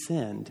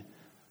de-sinned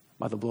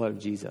by the blood of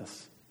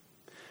Jesus.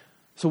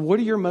 So what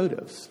are your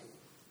motives?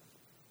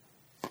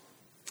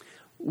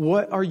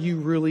 What are you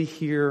really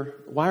here?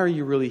 Why are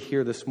you really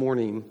here this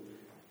morning?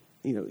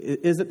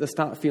 Is it to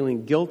stop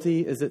feeling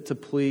guilty? Is it to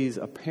please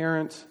a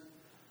parent?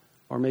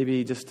 Or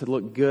maybe just to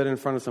look good in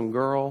front of some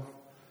girl?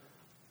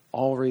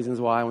 All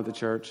reasons why I went to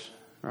church,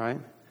 right?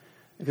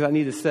 Because I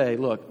need to say,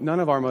 look, none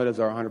of our motives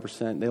are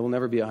 100%. They will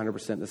never be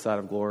 100% this side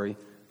of glory.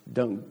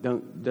 Don't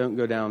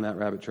go down that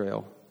rabbit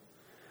trail.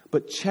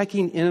 But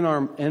checking in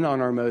on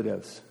our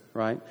motives,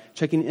 right?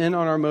 Checking in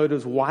on our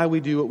motives, why we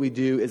do what we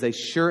do, is a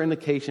sure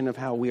indication of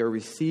how we are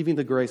receiving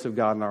the grace of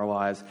God in our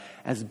lives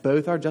as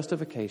both our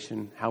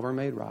justification, how we're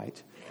made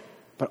right,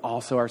 but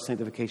also our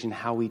sanctification,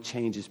 how we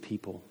change as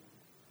people.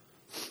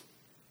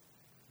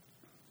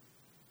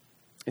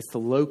 It's to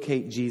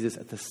locate Jesus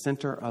at the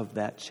center of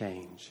that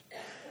change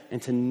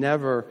and to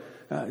never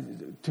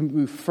to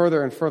move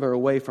further and further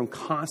away from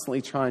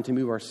constantly trying to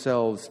move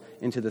ourselves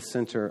into the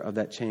center of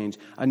that change.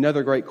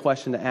 Another great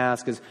question to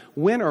ask is,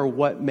 when or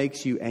what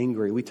makes you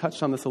angry? We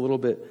touched on this a little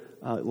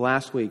bit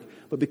last week,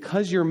 but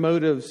if your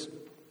motives,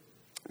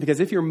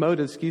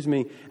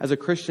 as a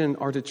Christian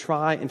are to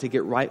try and to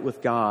get right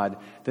with God,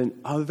 then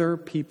other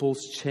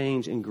people's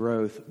change and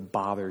growth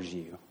bothers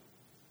you.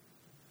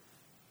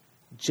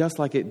 Just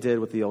like it did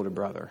with the older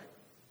brother.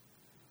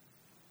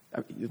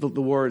 The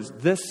words,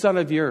 this son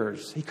of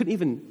yours, he couldn't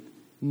even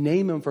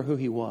name him for who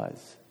he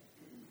was.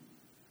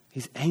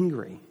 He's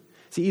angry.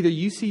 See, either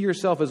you see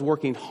yourself as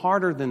working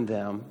harder than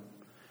them,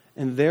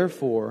 and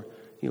therefore,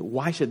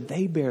 why should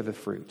they bear the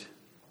fruit?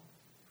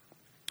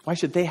 Why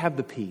should they have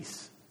the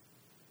peace?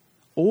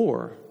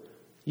 Or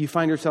you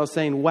find yourself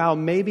saying, wow,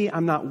 maybe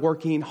I'm not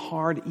working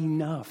hard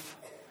enough.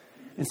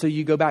 And so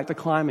you go back to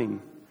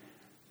climbing.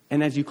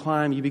 And as you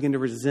climb, you begin to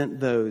resent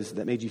those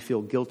that made you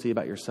feel guilty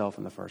about yourself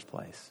in the first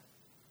place.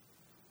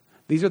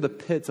 These are the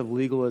pits of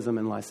legalism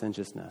and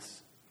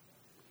licentiousness.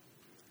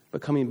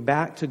 But coming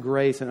back to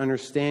grace and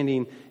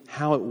understanding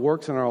how it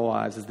works in our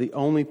lives is the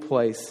only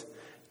place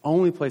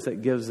that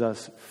gives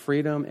us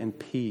freedom and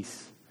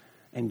peace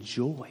and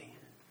joy.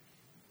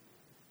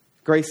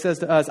 Grace says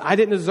to us, I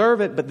didn't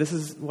deserve it, but this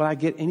is what I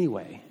get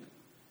anyway.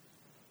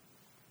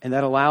 And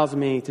that allows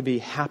me to be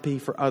happy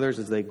for others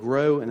as they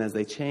grow and as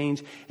they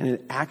change. And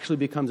it actually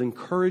becomes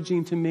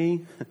encouraging to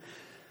me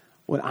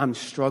when I'm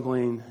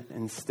struggling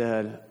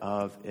instead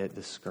of it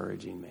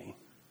discouraging me.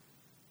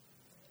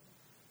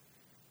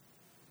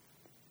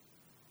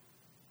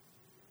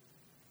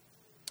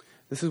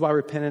 This is why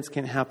repentance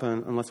can't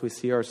happen unless we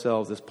see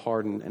ourselves as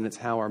pardoned, and it's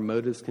how our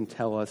motives can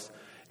tell us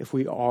if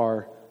we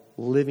are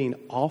living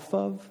off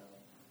of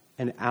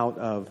and out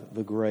of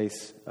the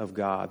grace of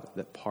God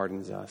that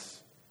pardons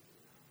us.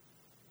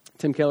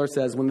 Tim Keller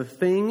says, when the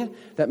thing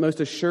that most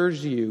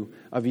assures you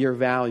of your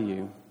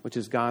value, which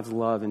is God's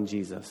love in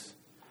Jesus,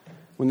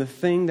 when the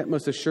thing that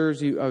most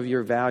assures you of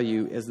your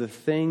value is the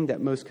thing that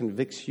most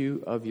convicts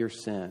you of your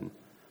sin,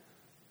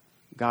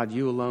 God,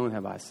 you alone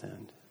have I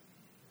sinned,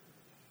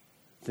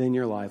 then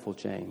your life will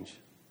change.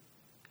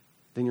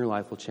 Then your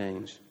life will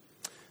change.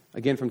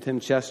 Again, from Tim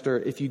Chester,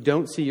 if you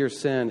don't see your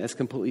sin as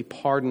completely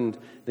pardoned,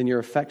 then your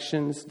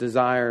affections,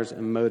 desires,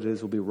 and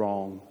motives will be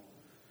wrong.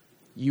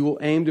 You will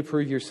aim to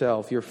prove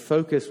yourself. Your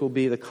focus will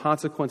be the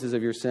consequences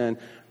of your sin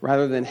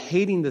rather than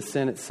hating the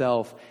sin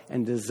itself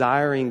and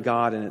desiring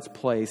God in its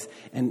place.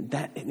 And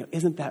that,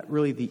 isn't that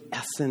really the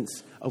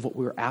essence of what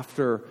we're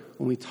after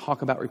when we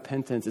talk about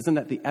repentance? Isn't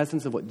that the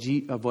essence of what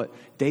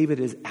David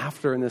is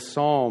after in this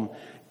psalm?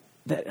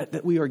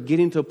 That we are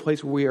getting to a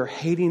place where we are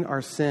hating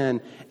our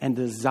sin and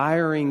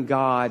desiring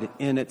God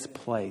in its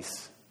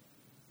place.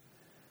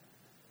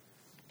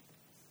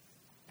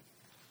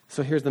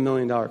 So here's the $1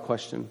 million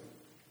question.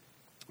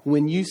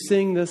 When you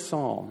sing this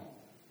psalm,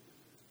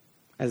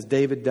 as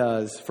David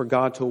does, for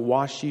God to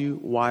wash you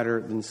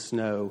whiter than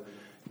snow,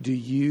 do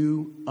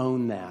you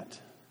own that?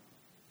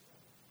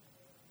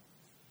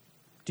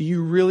 Do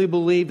you really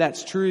believe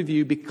that's true of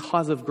you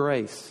because of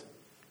grace?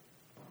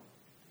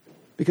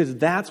 Because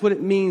that's what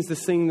it means to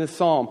sing this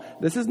psalm.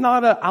 This is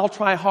not a I'll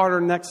try harder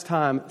next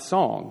time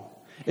song.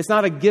 It's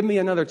not a give me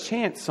another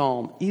chance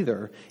psalm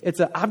either. It's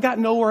a I've got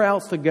nowhere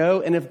else to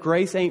go, and if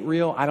grace ain't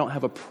real, I don't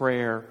have a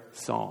prayer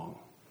song.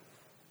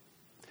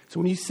 So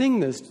when you sing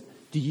this,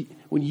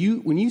 when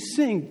you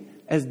sing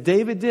as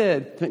David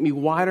did, to make me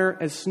whiter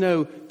as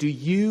snow, do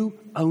you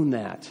own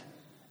that?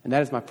 And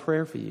that is my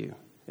prayer for you.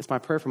 It's my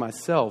prayer for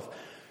myself.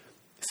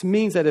 This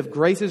means that if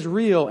grace is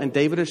real, and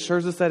David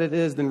assures us that it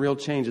is, then real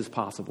change is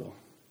possible.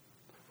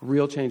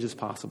 Real change is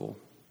possible.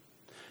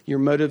 Your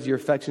motives, your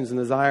affections, and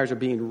desires are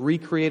being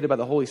recreated by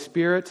the Holy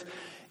Spirit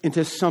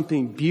into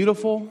something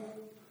beautiful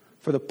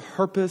for the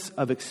purpose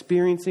of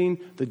experiencing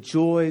the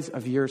joys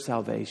of your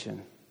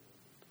salvation.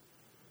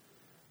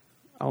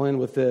 I'll end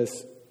with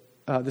this.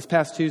 This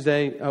past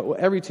Tuesday,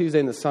 every Tuesday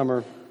in the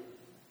summer,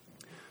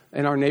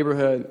 in our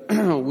neighborhood,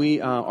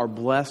 we are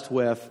blessed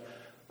with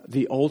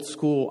the old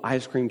school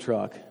ice cream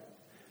truck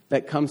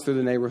that comes through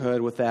the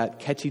neighborhood with that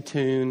catchy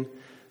tune,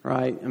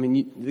 right? I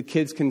mean, the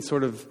kids can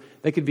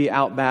they could be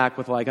out back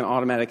with like an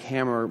automatic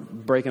hammer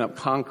breaking up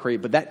concrete,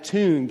 but that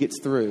tune gets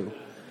through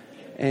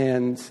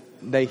and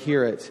they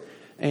hear it.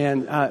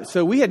 And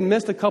so we had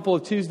missed a couple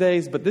of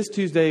Tuesdays, but this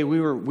Tuesday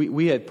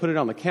we had put it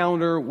on the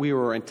calendar. We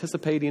were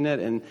anticipating it,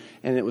 and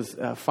it was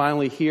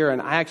finally here.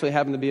 And I actually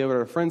happened to be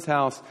over at a friend's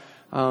house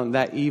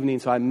that evening,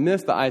 so I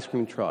missed the ice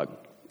cream truck.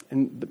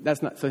 But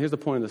that's not. So here's the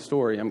point of the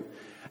story.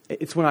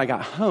 It's when I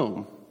got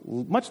home,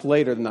 much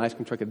later than the ice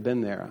cream truck had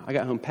been there. I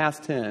got home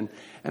past 10,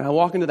 and I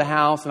walk into the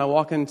house, and I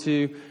walk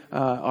into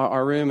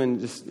our room, and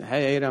just,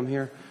 hey, Ada, I'm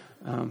here.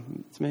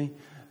 It's me.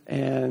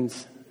 And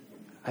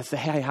I say,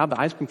 hey, how'd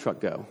the ice cream truck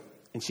go?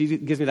 And she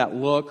gives me that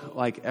look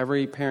like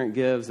every parent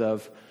gives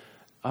of,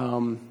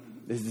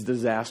 this is a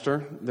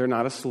disaster. They're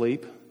not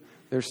asleep.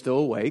 They're still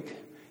awake.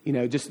 You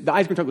know, just the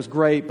ice cream truck was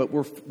great, but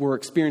we're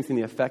experiencing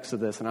the effects of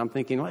this. And I'm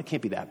thinking, well, it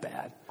can't be that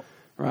bad,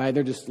 right?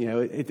 They're just,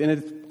 and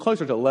it's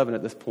closer to 11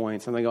 at this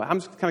point. So I'm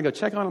just kind of go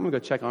check on them. I'm going to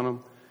go check on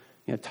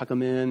them, tuck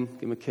them in,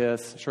 give them a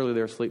kiss. Surely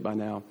they're asleep by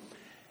now.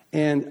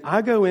 And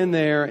I go in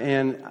there,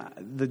 and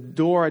the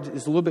door is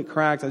a little bit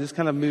cracked. I just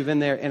kind of move in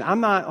there, and I'm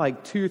not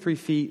like 2 or 3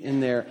 feet in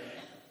there.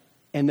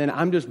 And then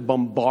I'm just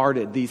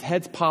bombarded. These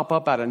heads pop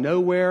up out of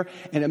nowhere.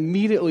 And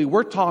immediately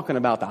we're talking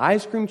about the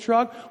ice cream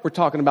truck. We're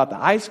talking about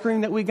the ice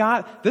cream that we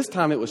got. This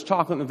time it was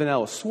chocolate and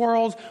vanilla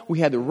swirls. We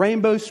had the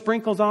rainbow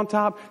sprinkles on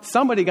top.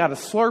 Somebody got a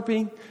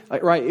Slurpee.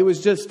 Right? It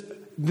was just,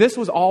 this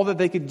was all that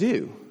they could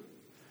do.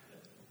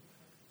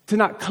 To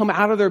not come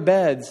out of their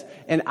beds.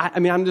 And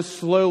I'm just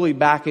slowly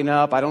backing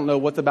up. I don't know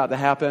what's about to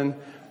happen.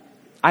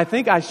 I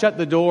think I shut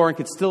the door and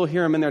could still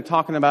hear them in there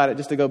talking about it,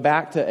 just to go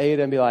back to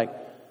Ada and be like,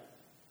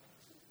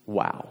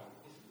 wow.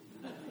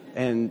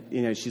 And,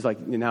 she's like,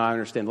 now I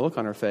understand the look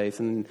on her face.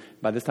 And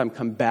by this time,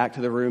 come back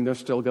to the room, they're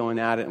still going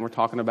at it. And we're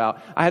talking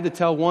about, I had to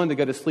tell one to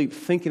go to sleep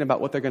thinking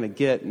about what they're going to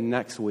get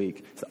next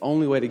week. It's the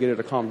only way to get her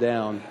to calm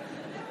down.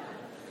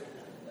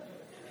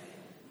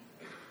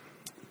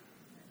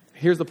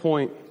 Here's the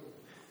point.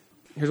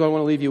 Here's what I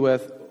want to leave you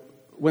with.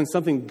 When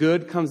something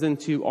good comes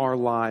into our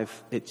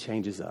life, it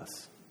changes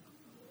us.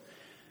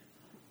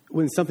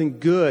 When something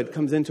good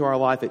comes into our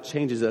life, it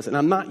changes us. And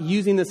I'm not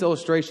using this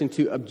illustration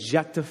to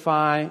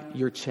objectify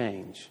your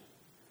change.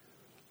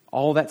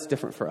 All that's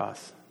different for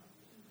us.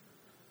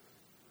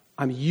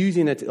 I'm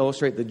using it to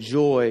illustrate the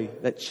joy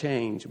that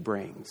change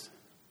brings.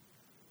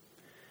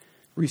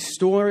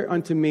 Restore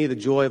unto me the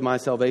joy of my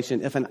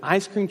salvation. If an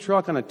ice cream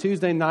truck on a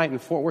Tuesday night in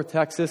Fort Worth,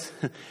 Texas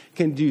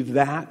can do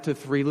that to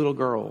 3 little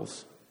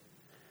girls,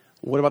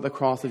 what about the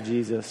cross of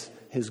Jesus?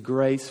 His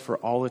grace for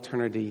all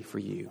eternity for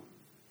you,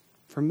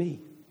 for me.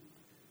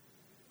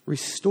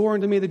 Restore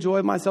unto me the joy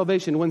of my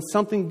salvation. When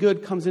something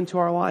good comes into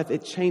our life,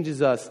 it changes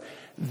us.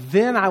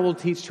 Then I will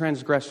teach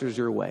transgressors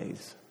your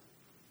ways.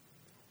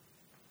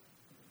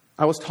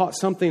 I was taught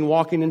something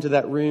walking into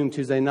that room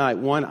Tuesday night.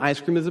 1,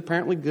 ice cream is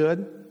apparently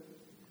good.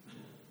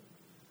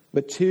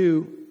 But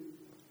 2,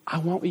 I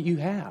want what you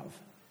have.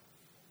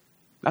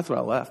 That's what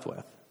I left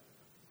with.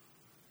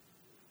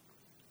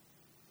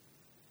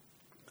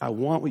 I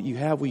want what you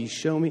have. Will you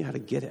show me how to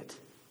get it?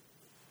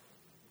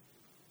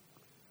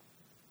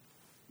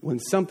 When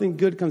something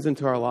good comes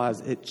into our lives,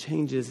 it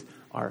changes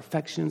our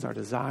affections, our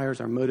desires,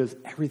 our motives,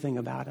 everything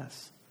about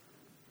us.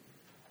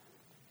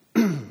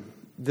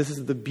 This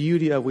is the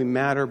beauty of we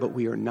matter, but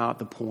we are not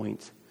the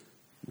point.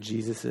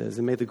 Jesus is.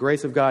 And may the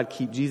grace of God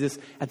keep Jesus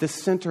at the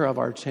center of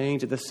our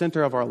change, at the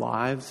center of our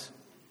lives.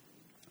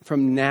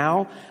 From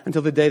now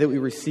until the day that we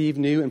receive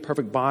new and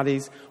perfect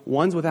bodies,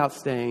 ones without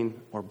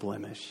stain or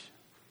blemish.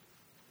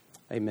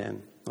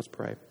 Amen. Let's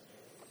pray.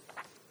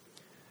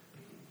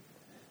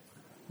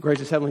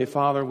 Gracious Heavenly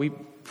Father, we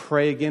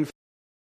pray again for